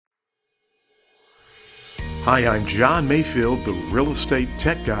Hi, I'm John Mayfield, the Real Estate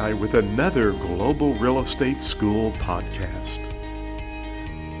Tech Guy, with another Global Real Estate School podcast.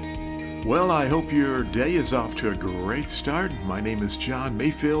 Well, I hope your day is off to a great start. My name is John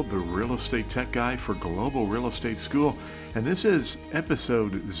Mayfield, the Real Estate Tech Guy for Global Real Estate School, and this is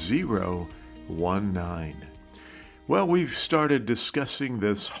episode 019. Well, we've started discussing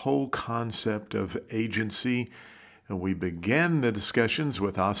this whole concept of agency. We began the discussions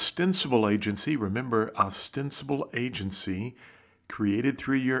with ostensible agency. Remember, ostensible agency created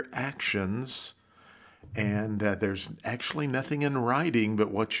through your actions, and there's actually nothing in writing,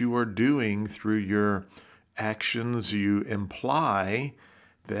 but what you are doing through your actions, you imply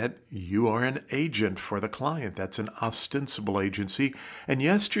that you are an agent for the client. That's an ostensible agency. And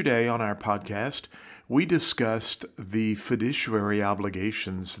yesterday on our podcast, we discussed the fiduciary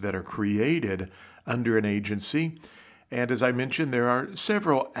obligations that are created under an agency. And as I mentioned, there are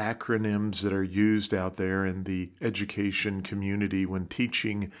several acronyms that are used out there in the education community when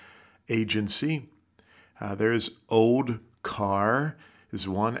teaching agency. There's Old Car is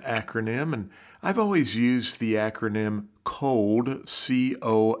one acronym, and I've always used the acronym COLD,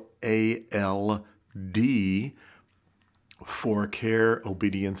 C-O-A-L-D, for care,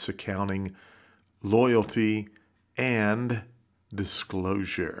 obedience, accounting, loyalty, and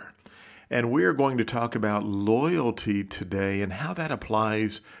disclosure. And we're going to talk about loyalty today and how that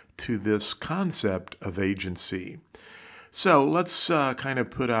applies to this concept of agency. So let's kind of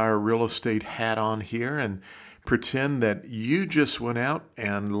put our real estate hat on here and pretend that you just went out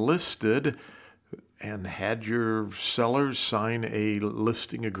and listed and had your sellers sign a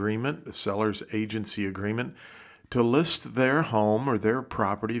listing agreement, a seller's agency agreement, to list their home or their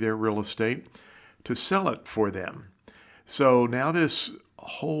property, their real estate, to sell it for them. So now this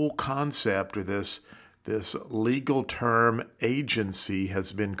whole concept, or this legal term agency,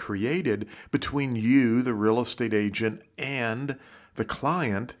 has been created between you, the real estate agent, and the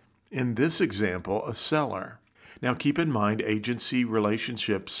client, in this example, a seller. Now keep in mind, agency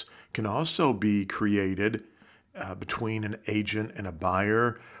relationships can also be created between an agent and a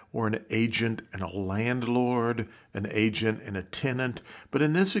buyer, or an agent and a landlord, an agent and a tenant. But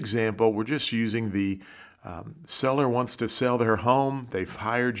in this example, we're just using the seller wants to sell their home. They've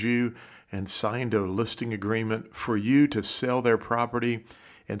hired you and signed a listing agreement for you to sell their property.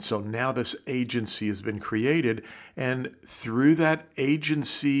 And so now this agency has been created. And through that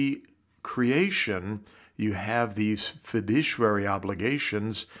agency creation, you have these fiduciary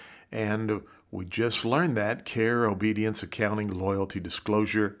obligations. And we just learned that: care, obedience, accounting, loyalty,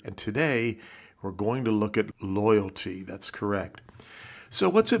 disclosure. And today we're going to look at loyalty. That's correct. So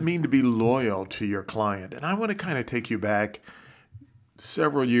what's it mean to be loyal to your client? And I want to kind of take you back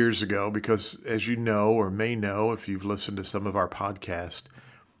several years ago, because as you know, or may know if you've listened to some of our podcasts,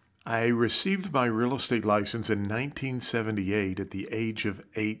 I received my real estate license in 1978 at the age of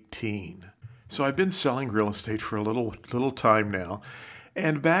 18. So I've been selling real estate for a little time now.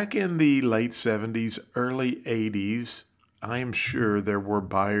 And back in the late 70s, early 80s, I am sure there were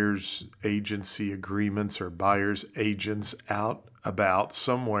buyer's agency agreements or buyer's agents out about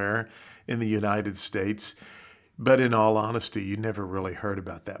somewhere in the United States. But in all honesty, you never really heard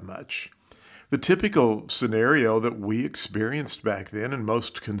about that much. The typical scenario that we experienced back then, and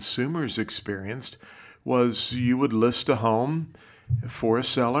most consumers experienced, was you would list a home for a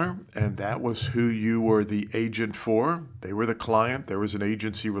seller, and that was who you were the agent for. They were the client. There was an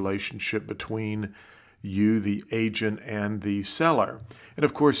agency relationship between you, the agent, and the seller. And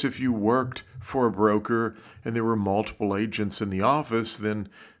of course, if you worked for a broker and there were multiple agents in the office, then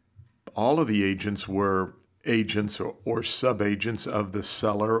all of the agents were agents or sub-agents of the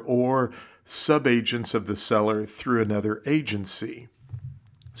seller, or sub-agents of the seller through another agency.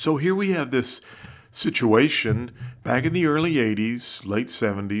 So here we have this situation back in the early 80s, late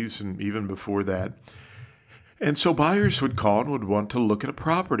 70s, and even before that. And so buyers would call and would want to look at a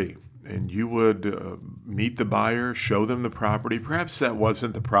property. And you would meet the buyer, show them the property. Perhaps that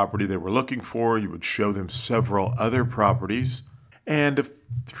wasn't the property they were looking for. You would show them several other properties. And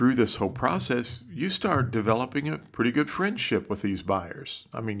through this whole process, you start developing a pretty good friendship with these buyers.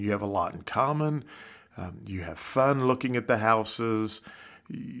 I mean, you have a lot in common. You have fun looking at the houses.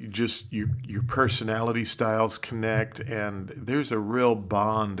 Your personality styles connect. And there's a real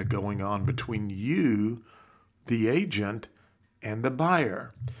bond going on between you, the agent, and the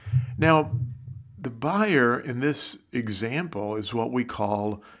buyer. Now, the buyer in this example is what we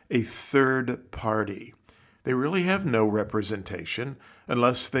call a third party. They really have no representation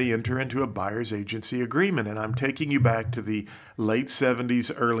unless they enter into a buyer's agency agreement. And I'm taking you back to the late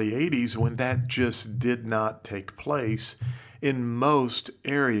 70s, early 80s when that just did not take place in most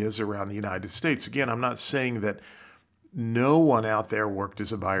areas around the United States. Again, I'm not saying that no one out there worked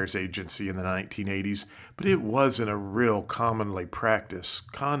as a buyer's agency in the 1980s, but it wasn't a real commonly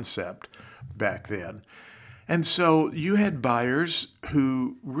practiced concept back then. And so you had buyers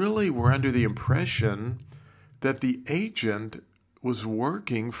who really were under the impression that the agent was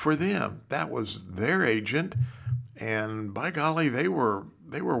working for them. That was their agent, and by golly, they were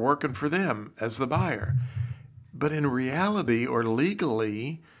working for them as the buyer. But in reality or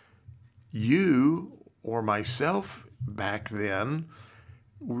legally, you or myself back then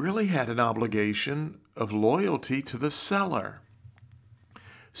really had an obligation of loyalty to the seller.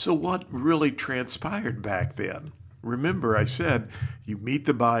 So what really transpired back then? Remember, I said you meet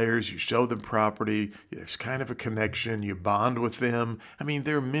the buyers, you show them property, there's kind of a connection, you bond with them. I mean,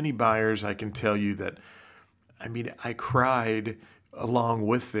 there are many buyers I can tell you that, I cried along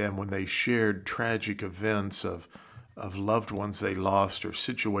with them when they shared tragic events of loved ones they lost or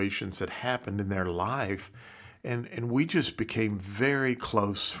situations that happened in their life. And we just became very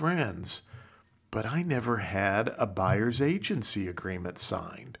close friends. But I never had a buyer's agency agreement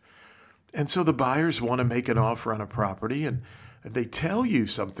signed. And so the buyers want to make an offer on a property, and they tell you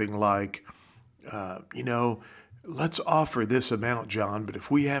something like, let's offer this amount, John, but if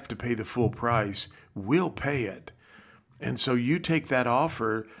we have to pay the full price, we'll pay it. And so you take that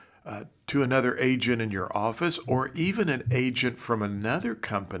offer to another agent in your office or even an agent from another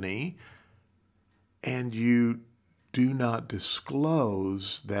company, and you do not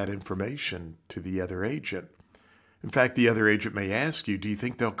disclose that information to the other agent. In fact, the other agent may ask you, do you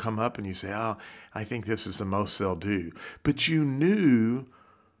think they'll come up? And you say, I think this is the most they'll do. But you knew,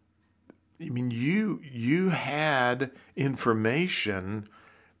 you had information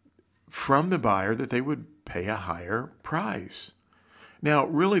from the buyer that they would pay a higher price. Now,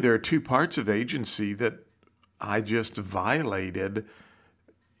 really, there are two parts of agency that I just violated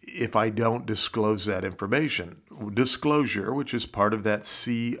if I don't disclose that information. Disclosure, which is part of that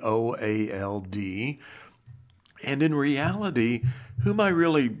COALD. And in reality, who am I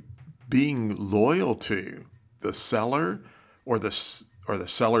really being loyal to? The seller or the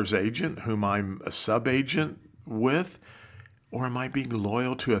seller's agent, whom I'm a sub-agent with? Or am I being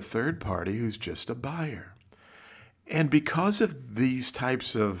loyal to a third party who's just a buyer? And because of these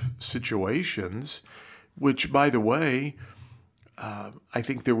types of situations, which, by the way, I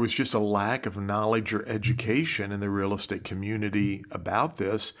think there was just a lack of knowledge or education in the real estate community about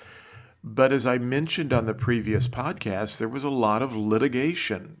this. But as I mentioned on the previous podcast, there was a lot of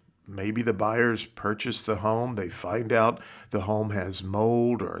litigation. Maybe the buyers purchase the home, they find out the home has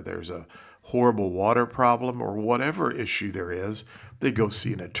mold or there's a horrible water problem or whatever issue there is. They go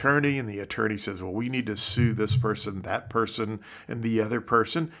see an attorney, and the attorney says, well, we need to sue this person, that person, and the other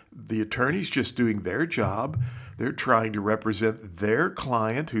person. The attorney's just doing their job. They're trying to represent their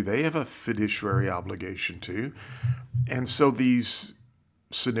client, who they have a fiduciary obligation to. And so these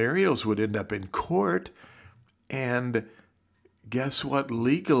scenarios would end up in court. And guess what?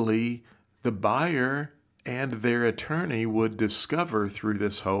 Legally, the buyer and their attorney would discover through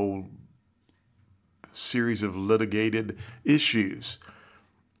this whole series of litigated issues.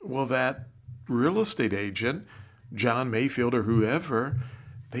 Well, that real estate agent, John Mayfield or whoever,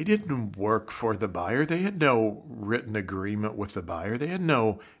 they didn't work for the buyer. They had no written agreement with the buyer. They had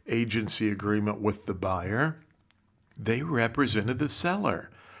no agency agreement with the buyer. They represented the seller,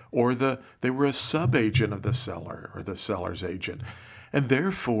 or they were a sub-agent of the seller or the seller's agent. And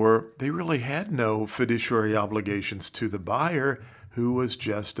therefore, they really had no fiduciary obligations to the buyer, who was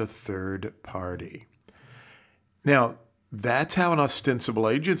just a third party. Now, that's how an ostensible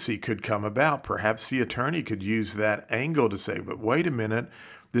agency could come about. Perhaps the attorney could use that angle to say, but wait a minute,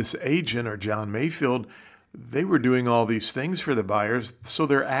 this agent or John Mayfield, they were doing all these things for the buyers, so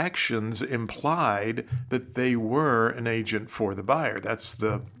their actions implied that they were an agent for the buyer. That's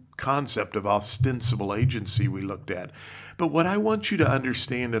the concept of ostensible agency we looked at. But what I want you to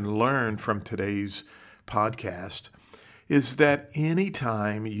understand and learn from today's podcast is that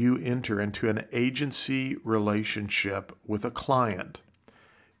anytime you enter into an agency relationship with a client,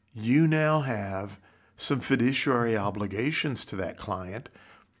 you now have some fiduciary obligations to that client.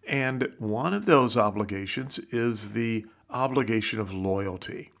 And one of those obligations is the obligation of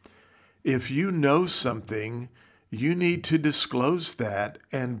loyalty. If you know something, you need to disclose that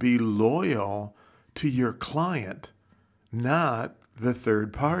and be loyal to your client, not the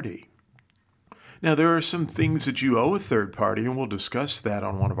third party. Now, there are some things that you owe a third party, and we'll discuss that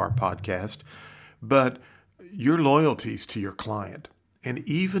on one of our podcasts, but your loyalties to your client. And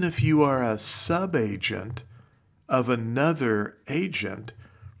even if you are a sub-agent of another agent,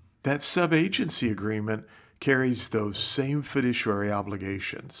 that sub-agency agreement carries those same fiduciary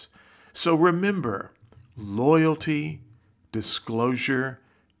obligations. So remember, loyalty, disclosure.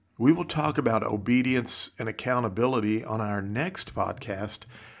 We will talk about obedience and accountability on our next podcast.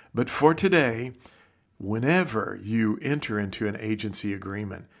 But for today, whenever you enter into an agency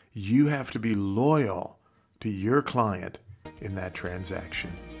agreement, you have to be loyal to your client in that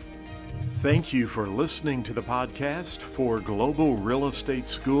transaction. Thank you for listening to the podcast for Global Real Estate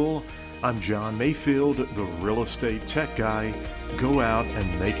School. I'm John Mayfield, the Real Estate Tech Guy. Go out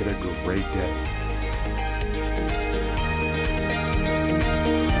and make it a great day.